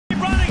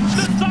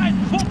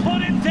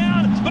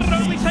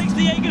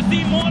the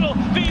immortal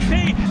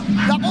VP.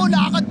 Naku,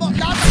 lakad mo,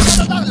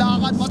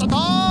 lakad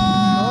mo,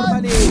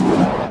 Normally.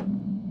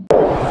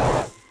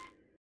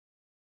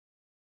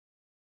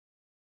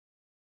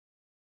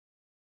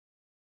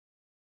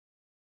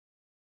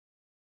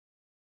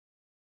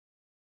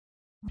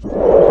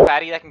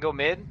 Fatty that can go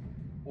mid,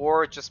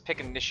 or just pick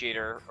an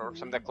initiator or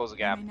something that close the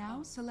gap.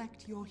 Now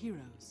select your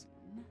heroes.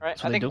 Right,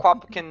 So I think do.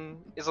 Quap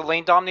is a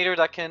lane dominator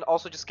that can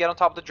also just get on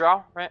top of the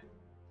drow, right?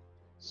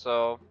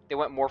 So they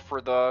went more for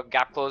the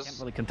gap close. Can't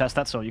really contest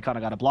that, so you kind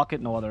of got to block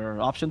it, no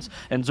other options.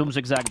 And Zoom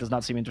Zigzag does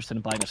not seem interested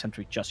in buying a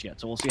sentry just yet,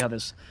 so we'll see how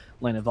this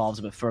lane evolves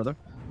a bit further.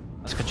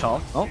 That's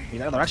Kachal. Oh,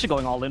 yeah, they're actually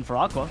going all in for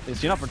Aqua. They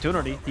see an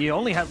opportunity. He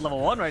only has level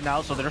 1 right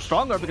now, so they're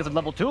stronger because of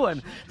level 2,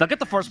 and they'll get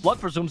the first blood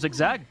for Zoom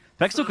Zigzag.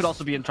 Pexu could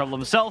also be in trouble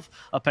himself.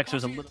 Pexu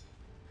is a little...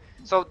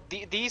 So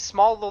these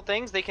small little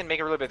things, they can make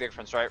a really big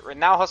difference, right? Right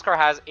now, Huskar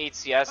has 8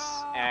 CS,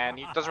 and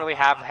he doesn't really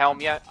have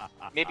Helm yet.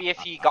 Maybe if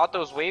he got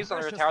those waves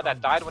on the tower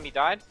that died when he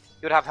died,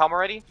 he would have Helm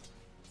already.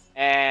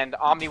 And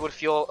Omni would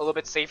feel a little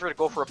bit safer to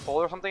go for a pull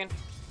or something.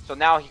 So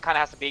now he kind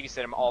of has to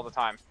babysit him all the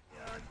time.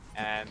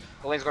 And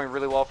the lane's going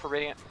really well for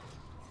Radiant.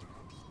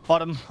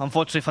 Bottom,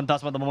 unfortunately,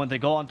 Phantasma, the moment they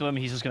go onto him,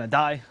 he's just going to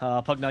die.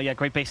 Pugna, yeah,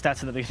 great base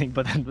stats in the beginning,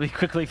 but then he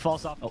quickly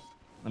falls off. Oh,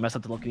 I messed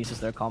up the Telekinesis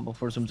there combo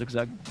for Zoom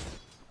Zigzag.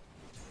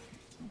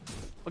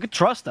 Look at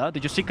trust, huh?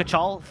 Did you see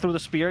Kachal through the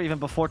spear even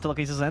before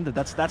Telekinesis ended?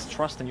 That's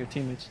trust in your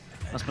teammates.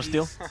 That's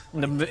Bastille. In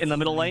the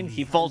middle lane,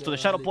 he falls to the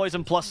Shadow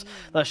Poison plus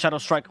the Shadow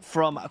Strike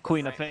from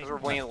Queen of Pain. Because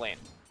we're winning the lane.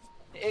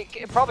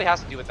 It probably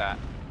has to do with that.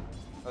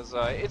 Because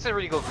it's a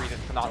really good reason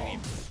to not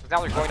leave. Because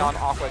now they're going on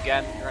Aqua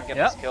again, you're going to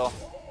get this kill.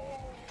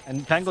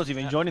 And Pango's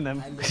even joining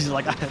them. He's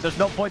like, there's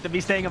no point to me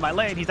staying in my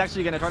lane. He's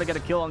actually going to try to get a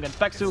kill against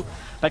Pexu.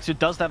 Pexu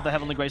does have the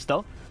Heavenly Grace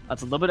though.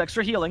 That's a little bit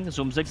extra healing.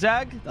 Zoom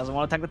Zigzag doesn't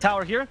want to attack the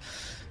tower here.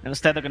 And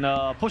instead they're going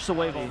to push the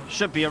wave.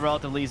 Should be a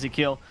relatively easy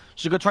kill.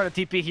 Should go try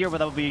to TP here, but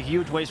that would be a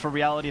huge waste for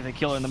Reality if they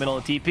kill her in the middle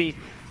of TP.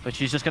 But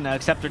she's just going to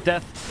accept her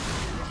death.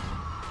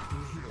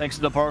 Thanks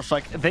to the Burrow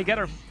Strike. They get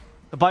her.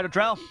 The Bite of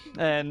Drow.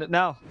 And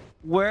now,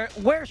 where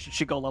should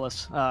she go,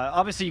 Lelis?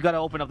 Obviously, you got to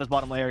open up this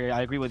bottom lane area.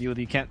 I agree with you.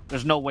 You can't.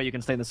 There's no way you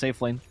can stay in the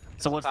safe lane.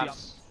 So what's the...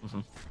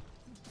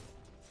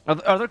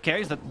 Are there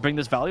carries that bring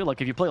this value? Like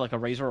if you play like a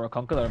Razor or a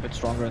Conquer that are a bit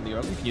stronger in the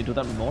early, can you do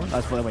that more?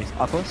 That's by the way,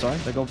 Aqua, sorry.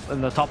 They go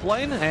in the top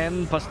lane,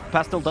 and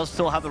Pastel does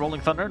still have the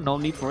Rolling Thunder. No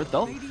need for it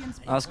though.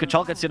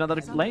 Skachal gets you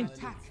another lane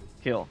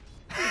kill.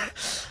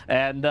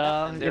 And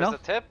there's you know, the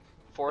tip.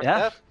 Fourth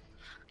tip.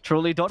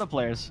 Truly Dota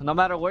players, no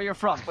matter where you're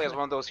from. Play as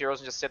one of those heroes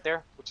and just sit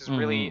there, which is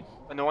really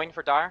annoying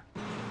for Dire.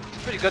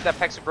 It's pretty good that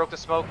Pexu broke the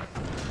smoke.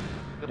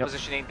 Good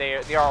positioning.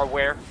 They are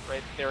aware,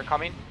 right? They're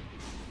coming.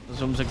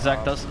 Zoom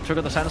Zigzag does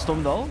trigger the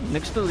Sandstorm though.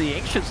 Next to the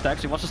Ancient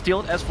stacks, he wants to steal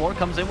it. S4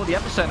 comes in with the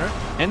Epicenter.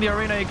 In the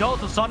arena he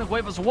goes with Sonic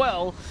Wave as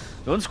well.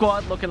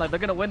 Goonsquad looking like they're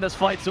going to win this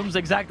fight. Zoom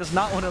Zigzag does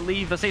not want to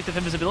leave the safety of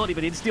invisibility,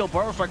 but he'd steal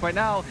Burrow Strike right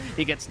now.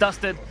 He gets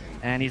dusted,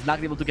 and he's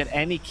not able to get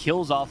any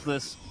kills off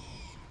this.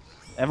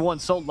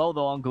 Everyone's so low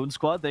though on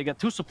Goonsquad. They get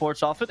 2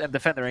 supports off it and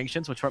defend their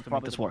Ancients, which help to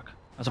make this work.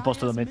 As opposed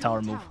to the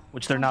mid-tower move,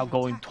 which they're now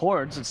going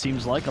towards, it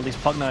seems like. At least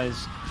Pugna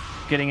is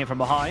getting it from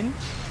behind.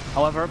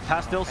 However,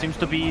 Pastel seems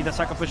to be the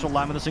sacrificial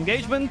lamb in this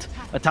engagement.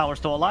 The tower's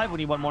still alive. We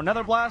need one more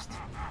Nether Blast.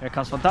 Here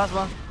comes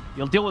Phantasma.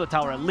 You'll deal with the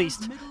tower at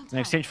least in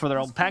exchange for their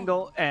own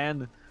Pango.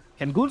 And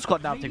can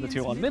Goonsquad now take the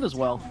tier 1 mid as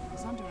well?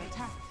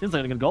 Seems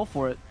like they're gonna go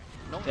for it.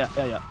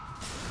 Yeah.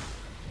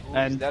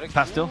 And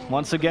Pastel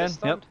once again.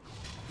 Yep.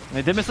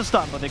 They did miss the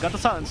stun, but they got the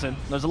silence in.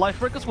 There's a life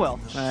break as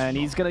well, and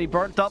he's gonna be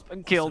burnt up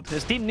and killed.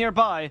 His team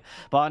nearby,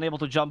 but unable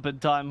to jump in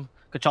time.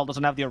 Kachal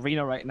doesn't have the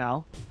arena right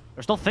now.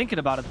 They're still thinking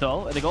about it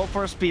though, and they go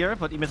for a spear,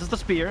 but he misses the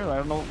spear. I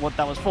don't know what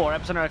that was for.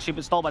 Epicenter actually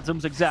installed by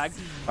Zoom Zigzag,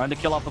 trying to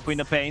kill off the Queen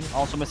of Pain.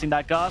 Also missing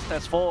that Gust.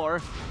 S4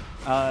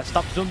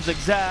 stop Zoom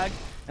Zigzag,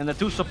 and the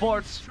 2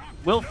 supports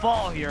will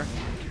fall here.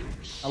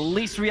 At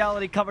least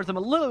Reality covers them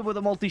a little bit with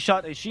a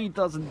multi-shot. She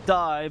doesn't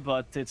die,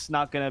 but it's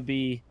not gonna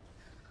be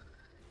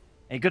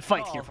a good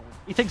fight here.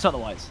 He thinks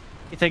otherwise.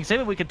 He thinks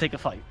maybe we can take a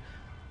fight.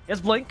 He has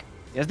Blink.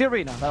 He has the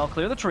arena. That'll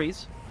clear the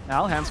trees.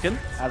 Now Hanskin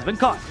has been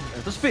caught.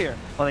 There's the spear.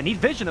 Well, they need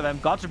vision of him.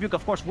 God's Rebuke,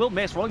 of course, will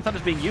miss. Rolling Thunder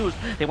is being used.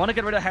 They want to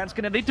get rid of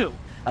Hanskin, and they do.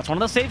 That's one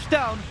of the saves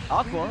down.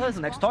 Aqua is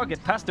the next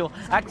target. Pastel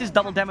acts as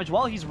double damage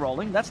while he's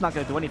rolling. That's not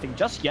going to do anything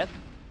just yet.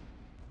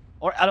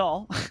 Or at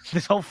all.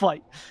 This whole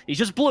fight. He's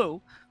just blue.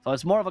 So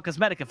it's more of a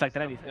cosmetic effect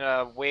than anything. In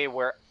a way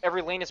where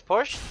every lane is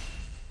pushed,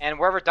 and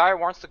wherever Dire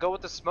wants to go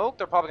with the smoke,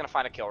 they're probably going to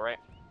find a kill, right?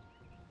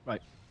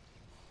 Right.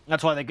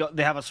 That's why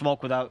they have a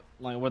smoke without,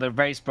 like, where they're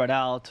very spread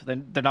out.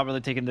 They're not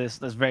really taking this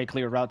very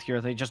clear route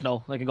here. They just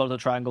know they can go to the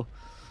triangle.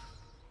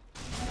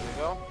 There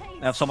we go.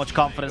 They have so much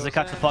confidence. They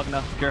catch the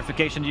Pugna.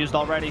 Purification used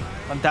already.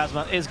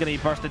 Phantasma is going to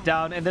be bursted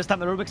down, and this time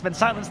the Rubik's been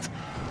silenced.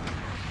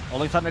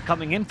 Rolling Thunder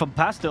coming in from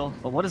Pastel,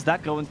 but what is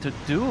that going to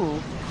do?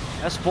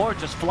 S4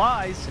 just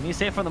flies, and he's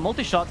safe from the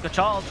multi-shot.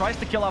 Kachal tries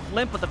to kill off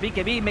Limp, but the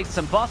BKB makes this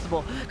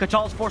impossible.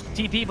 Kachal's forced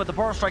to TP, but the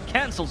Burrow Strike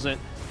cancels it.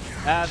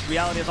 As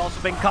Reality has also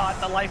been caught,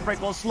 the life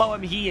break will slow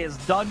him. He is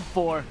done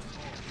for.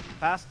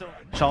 Pastel.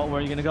 Kachal, where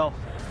are you going to go?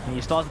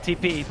 He still has the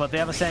TP, but they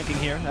have a Sanking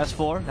here.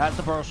 S4 has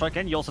the Burrow Strike,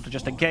 and you also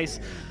just in case.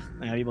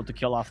 And able to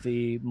kill off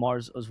the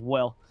Mars as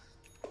well.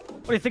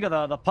 What do you think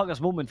of the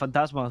Puggas movement,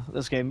 Phantasma,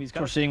 this game? He's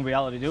kind of seeing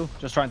reality do.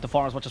 Just trying to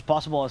farm as much as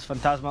possible as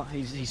Phantasma.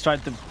 He's trying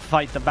to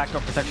fight the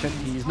backdoor protection.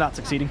 He's not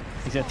succeeding.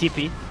 He's a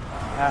TP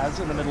as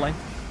in the mid lane.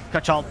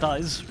 Kachal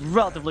dies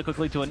relatively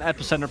quickly to an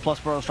Epicenter plus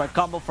Burrow Strike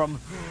combo from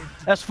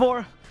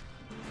S4.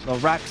 So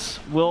Rax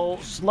will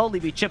slowly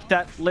be chipped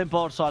at. Limp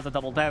also has a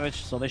double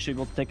damage, so they should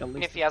be able to take at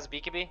least. If he has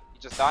BKB, he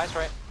just dies,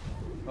 right?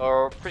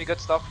 Or pretty good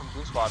stuff from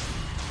Goon Squad.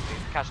 They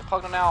can catch the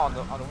Pugno now on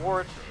the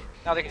ward.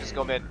 Now they can just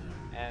go mid,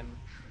 and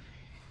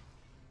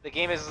the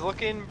game is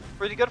looking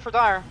pretty good for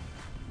Dire.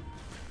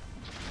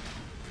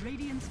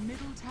 Radiant's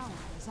middle tower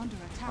is under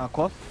attack.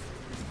 Aqua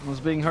was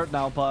being hurt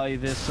now by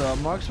this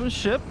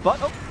marksmanship, but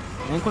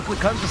and quickly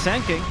comes the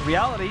Sanking.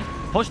 Reality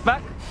pushed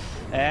back,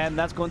 and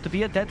that's going to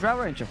be a dead Drow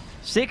Ranger.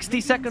 60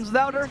 seconds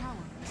louder.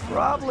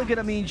 Probably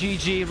gonna mean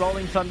GG.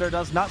 Rolling Thunder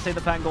does not say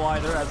the Pango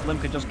either, as Lim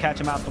could just catch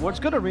him afterwards.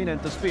 Good arena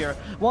into Spear.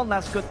 One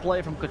last good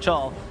play from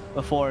Kachal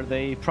before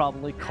they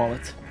probably call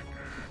it.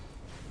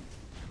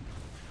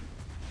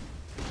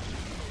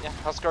 Yeah,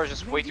 Huskar is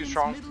just way too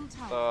strong.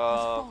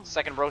 The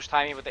second Roche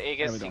timing with the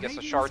Aegis, he gets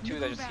a shard too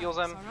that just heals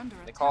him.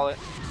 They call it.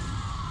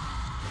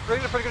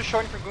 Pretty good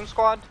showing for Goon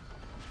Squad.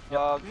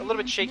 A little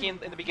bit shaky in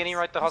the beginning,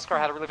 right? The Huskar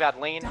had a really bad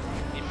lane.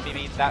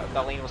 Maybe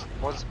that lane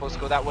wasn't supposed to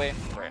go that way.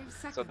 Right.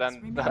 So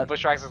then the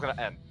Bushwhack is gonna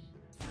end.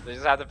 They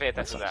just have to pay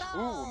attention to that.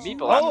 Ooh,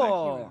 Meeple.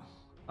 Oh,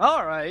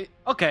 all right.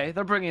 Okay,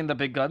 they're bringing in the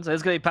big guns.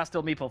 It's gonna be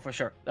Pastel Meeple for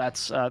sure.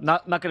 That's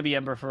not gonna be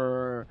Ember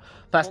for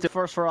Pastel.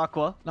 First for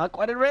Aqua. Not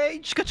quite in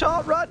range.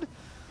 Kachal, run.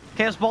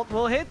 Chaos Bolt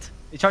will hit.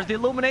 They charge the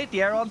Illuminate.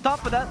 The arrow on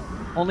top of that.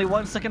 Only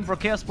 1 second for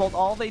Chaos Bolt.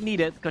 All they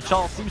needed.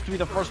 Kachal seems to be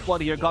the first blood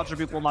here. God's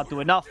Rebuke will not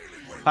do enough.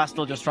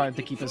 Pastel just trying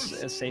to keep his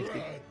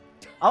safety.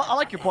 I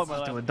like your point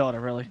with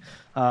Dota, really.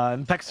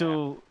 And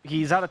Pexu,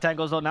 he's out of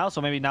tangos though now,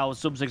 so maybe now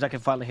Zoom Zigzag can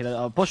finally hit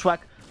a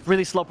Bushwhack.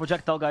 Really slow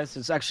projectile, guys.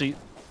 It's actually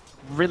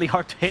really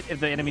hard to hit if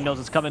the enemy knows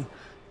it's coming,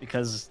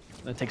 because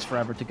it takes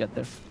forever to get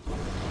there.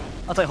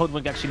 I'll say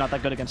Hoodwink actually not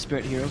that good against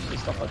Spirit Heroes and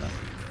stuff like that.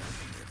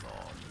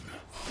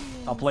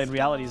 I'll play in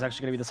reality is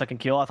actually going to be the second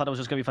kill. I thought it was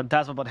just going to be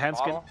Phantasma, but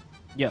Handskin.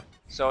 Yeah.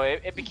 So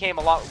it became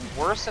a lot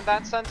worse in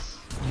that sense.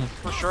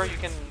 For sure, you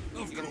can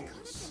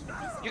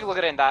look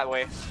at it in that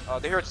way.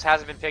 The hero just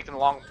hasn't been picked in a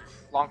long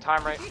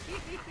time, right?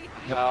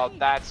 Yep.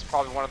 That's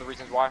probably one of the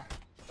reasons why.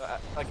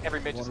 Like every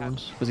mid just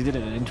has. Because he did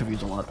it in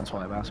interviews a lot. That's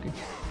why I'm asking.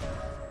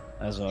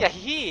 Yeah,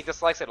 he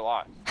dislikes it a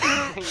lot.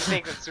 He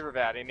thinks it's super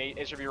bad and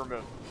it should be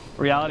removed.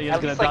 Reality is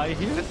going to die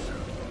here.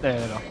 There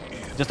you go.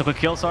 Just a quick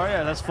kill, sorry.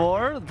 That's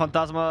 4.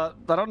 Phantasma,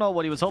 I don't know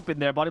what he was hoping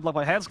there. Body block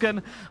by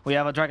Handskin. We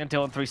have a Dragon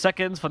Tail in 3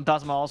 seconds.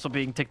 Phantasma also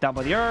being ticked down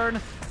by the urn.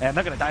 And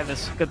they're going to die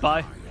this.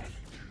 Goodbye.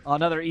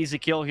 Another easy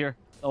kill here.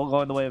 They'll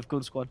go in the way of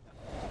Goon Squad.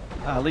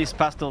 At least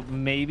Pastel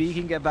maybe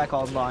can get back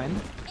online.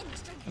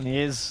 And he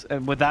is,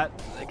 and with that,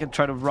 they can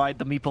try to ride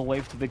the Meeple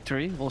wave to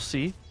victory. We'll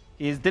see.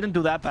 He didn't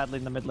do that badly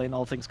in the mid lane,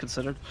 all things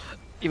considered.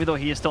 Even though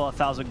he is still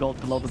 1,000 gold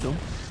below the Doom.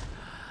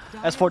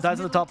 S4 dies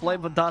in the top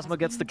lane, Phantasma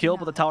gets the kill,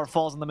 but the tower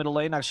falls in the middle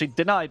lane. Actually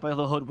denied by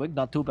the Hoodwink,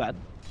 not too bad.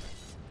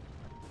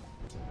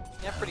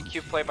 Yeah, pretty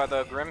cute play by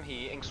the Grim.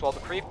 He inkswelled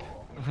the creep.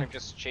 Grim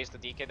just chased the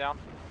DK down.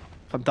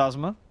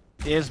 Phantasma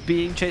is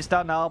being chased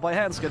down now by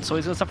Handskin, so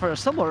he's going to suffer a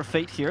similar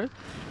fate here.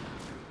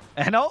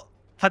 And oh,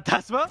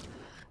 Phantasma,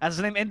 as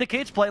the name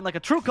indicates, playing like a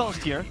true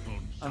ghost here.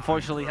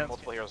 Unfortunately,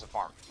 multiple heroes to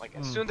farm. Like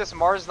as soon as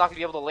Mars is not going to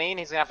be able to lane,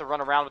 he's going to have to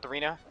run around with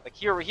Arena. Like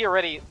he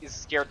already is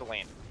scared to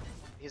lane.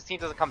 His team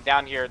doesn't come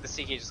down here, the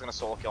CK is just going to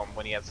solo kill him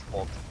when he has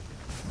ult.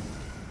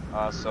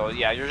 So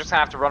yeah, you're just going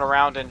to have to run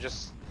around and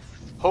just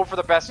hope for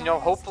the best. You know,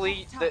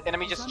 hopefully the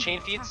enemy just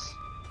chain feeds.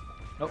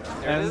 Nope.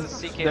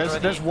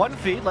 There's one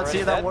feed. Let's see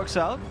if that works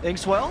out.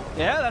 Inkswell.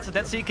 Yeah, that's a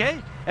dead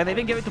CK. And they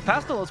didn't give it to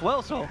Pastel as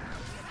well, so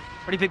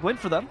pretty big win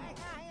for them.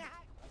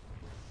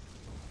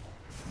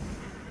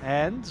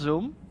 And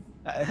Zoom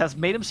has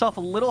made himself a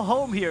little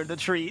home here in the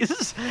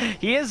trees.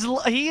 he is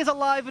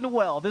alive and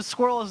well. This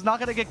squirrel is not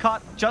going to get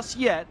caught just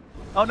yet.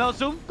 Oh no,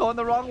 Zoom going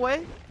the wrong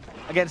way.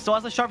 Again, still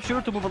has the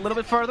sharpshooter to move a little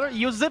bit further. He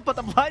uses it, but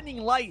the blinding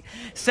light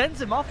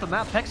sends him off the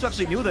map. Pexu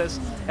actually knew this,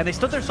 and they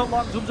stood there so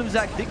long. Zoom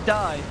Zag did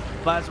die,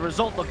 but as a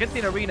result, they'll get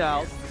the arena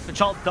out.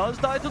 Kachal does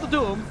die to the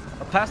Doom.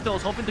 Pastel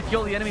is hoping to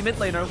kill the enemy mid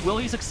laner. Will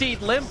he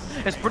succeed? Limp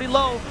is pretty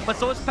low, but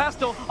so is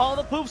Pastel. All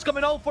the poofs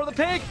coming out for the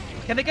pig.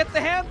 Can they get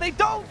the hand? They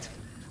don't!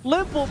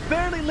 Limp will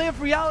barely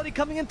live. Reality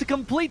coming in to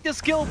complete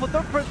this kill, but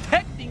they're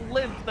protecting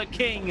Limp, the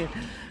king.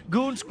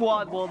 Goon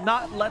Squad will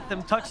not let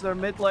them touch their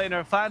mid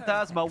laner.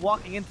 Phantasma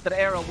walking into the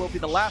arrow will be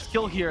the last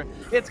kill here.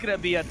 It's gonna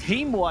be a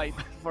team wipe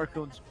for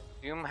Goon Squad.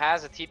 Doom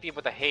has a TP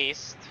with a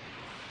haste.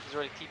 He's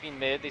already TPing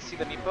mid. They see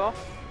the Meepo.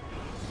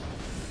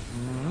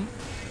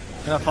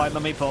 Gonna find the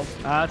Meepo.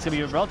 It's gonna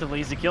be a relatively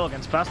easy kill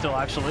against Pastel,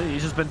 actually.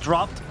 He's just been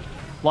dropped.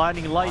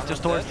 Blinding light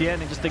just towards the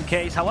end, and just in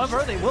case.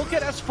 However, they will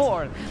get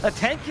S4, a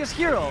tankiest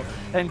hero,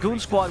 and Goon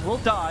Squad will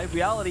die.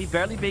 Reality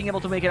barely being able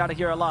to make it out of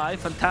here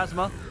alive.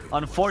 Phantasma,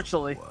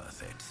 unfortunately,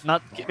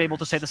 not able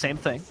to say the same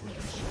thing.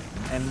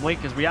 And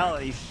Wake is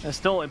reality. Is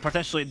still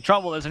potentially in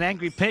trouble. There's an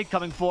angry pig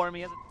coming for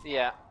him.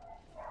 Yeah.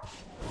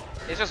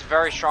 It's just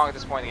very strong at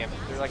this point in the game.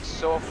 They're like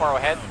so far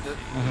ahead.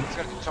 It's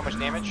gonna do so much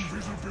damage.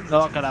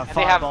 Look at that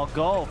fireball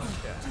go.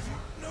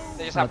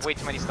 They just have way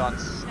too many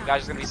stuns. The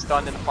guy's just gonna be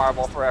stunned in the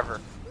fireball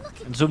forever.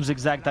 And Zoom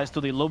Zigzag dies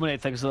to the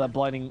Illuminate thanks to that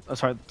blinding,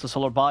 to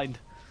Solar Bind.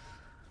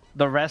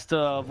 The rest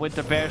of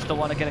Winter Bears still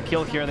want to get a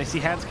kill here. They see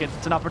Hanskin.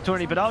 It's an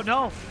opportunity, but oh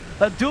no!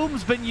 The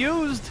Doom's been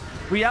used!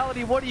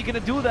 Reality, what are you gonna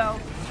do now?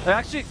 They're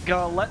actually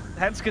gonna let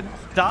Hanskin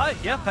die.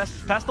 Yeah,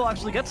 Pastel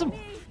actually gets him.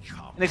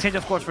 In exchange,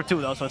 of course, for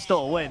 2 though, so it's still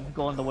a win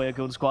going the way of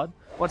Goon Squad.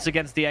 Once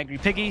against the Angry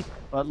Piggy,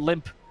 but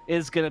Limp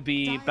is gonna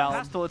be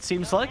balanced, it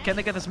seems like. Can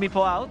they get this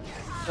Meepo out?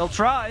 They'll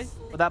try,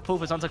 but that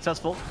poof is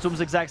unsuccessful. Zoom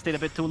Zigzag stayed a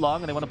bit too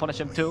long, and they want to punish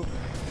him too.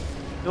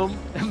 Doom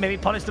maybe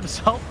punished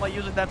himself by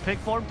using that pig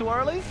form too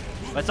early.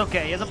 But it's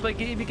okay, he has a big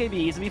BKB,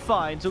 he's gonna be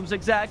fine. Zoom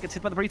Zigzag gets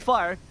hit by the Breathe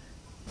Fire.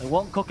 They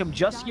won't cook him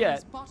just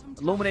yet.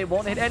 Illuminate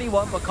won't hit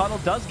anyone, but Connell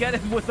does get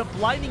him with the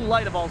Blinding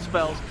Light of all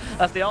spells.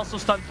 As they also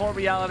stun for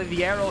Reality.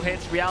 The arrow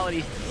hits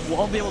Reality.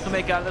 Won't be able to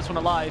make out of this one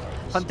alive.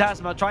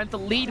 Phantasma trying to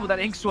lead with that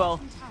Inkswell.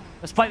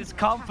 Despite his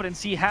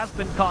confidence, he has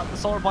been caught. The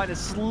Solar Bind is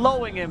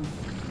slowing him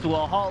to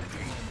a halt.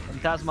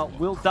 Phantasma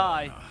will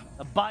die.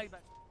 The buyback.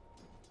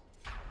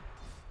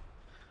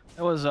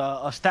 There was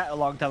a stat a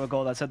long time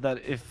ago that said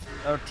that if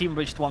our team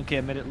reached 1k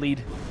a minute lead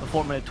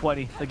before minute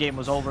 20, the game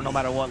was over no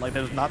matter what. Like,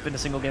 there's not been a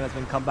single game that's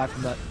been come back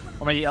from that.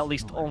 Or maybe at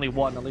least only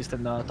one, at least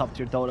in top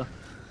tier Dota.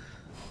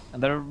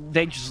 And they're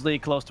dangerously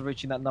close to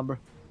reaching that number.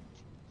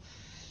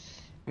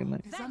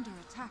 Is under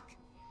attack.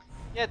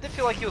 Yeah, it did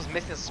feel like he was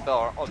missing a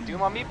spell. Oh,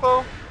 Doom on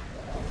Meepo?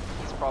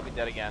 He's probably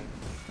dead again.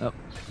 Yep.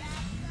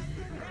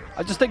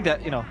 I just think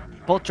that, you know,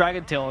 both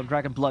Dragon Tail and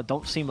Dragon Blood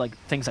don't seem like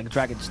things like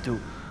dragons do.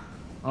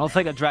 I don't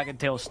think a Dragon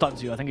Tail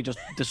stuns you. I think it just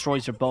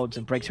destroys your bones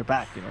and breaks your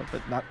back, you know,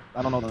 but not,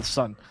 I don't know the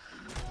sun.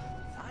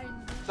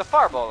 The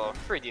Fireball, though,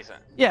 pretty decent.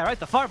 Yeah, right,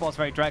 the Fireball is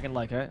very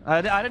dragon-like, right?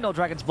 I didn't know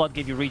Dragon's Blood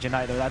gave you regen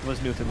either. That was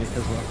new to me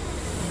as well.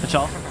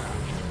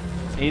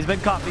 Pachal. He's been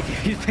caught.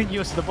 He's been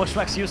used. The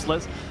Bushwhack's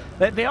useless.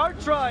 They are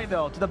trying,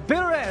 though, to the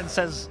bitter end,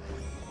 says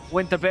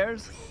Winter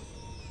Bears.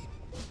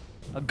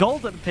 A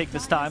golden pig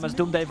this time as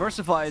Doom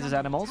diversifies his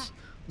animals.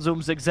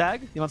 Zoom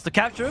Zigzag. He wants to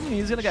capture him.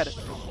 He's gonna get it.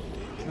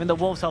 Even the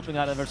Wolf's helping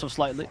out ever so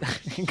slightly.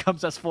 He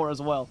comes S4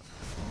 as well.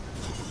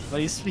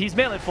 But he's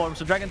melee form,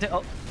 so Dragon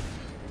Tail.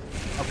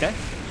 Oh. Okay.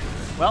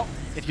 Well,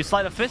 if you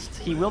slide a fist,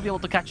 he will be able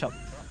to catch up.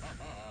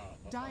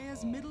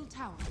 Dire's middle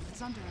tower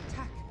is under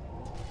attack.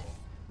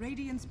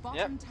 Radiant's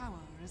bottom tower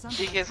is under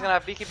DK is gonna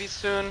have BKB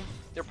soon.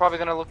 They're probably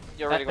gonna look.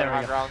 You're already going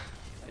high ground.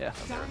 Yeah.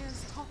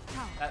 Dire's top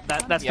tower.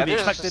 That's to be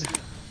expected.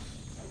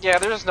 Yeah,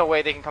 there's just no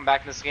way they can come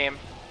back in this game.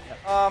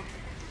 Yep.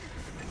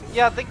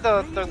 Yeah, I think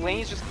the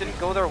lanes just didn't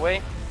go their way.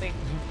 I think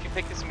if you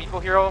pick this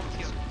Meepo hero,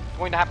 he's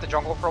going to have to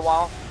jungle for a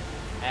while.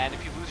 And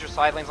if you lose your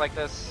side lanes like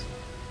this,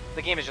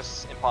 the game is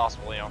just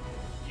impossible, you know.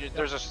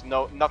 There's just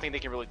nothing they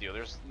can really do.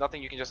 There's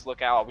nothing you can just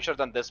look at, oh, we should have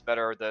done this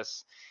better or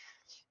this.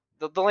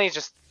 The lanes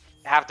just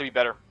have to be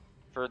better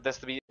for this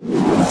to be...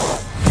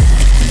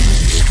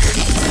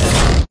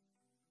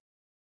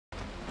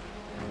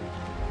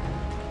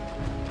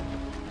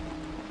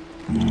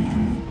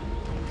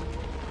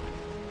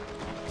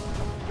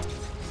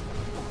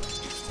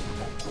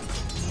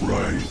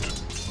 Right.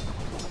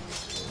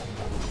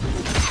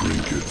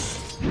 Trinkets.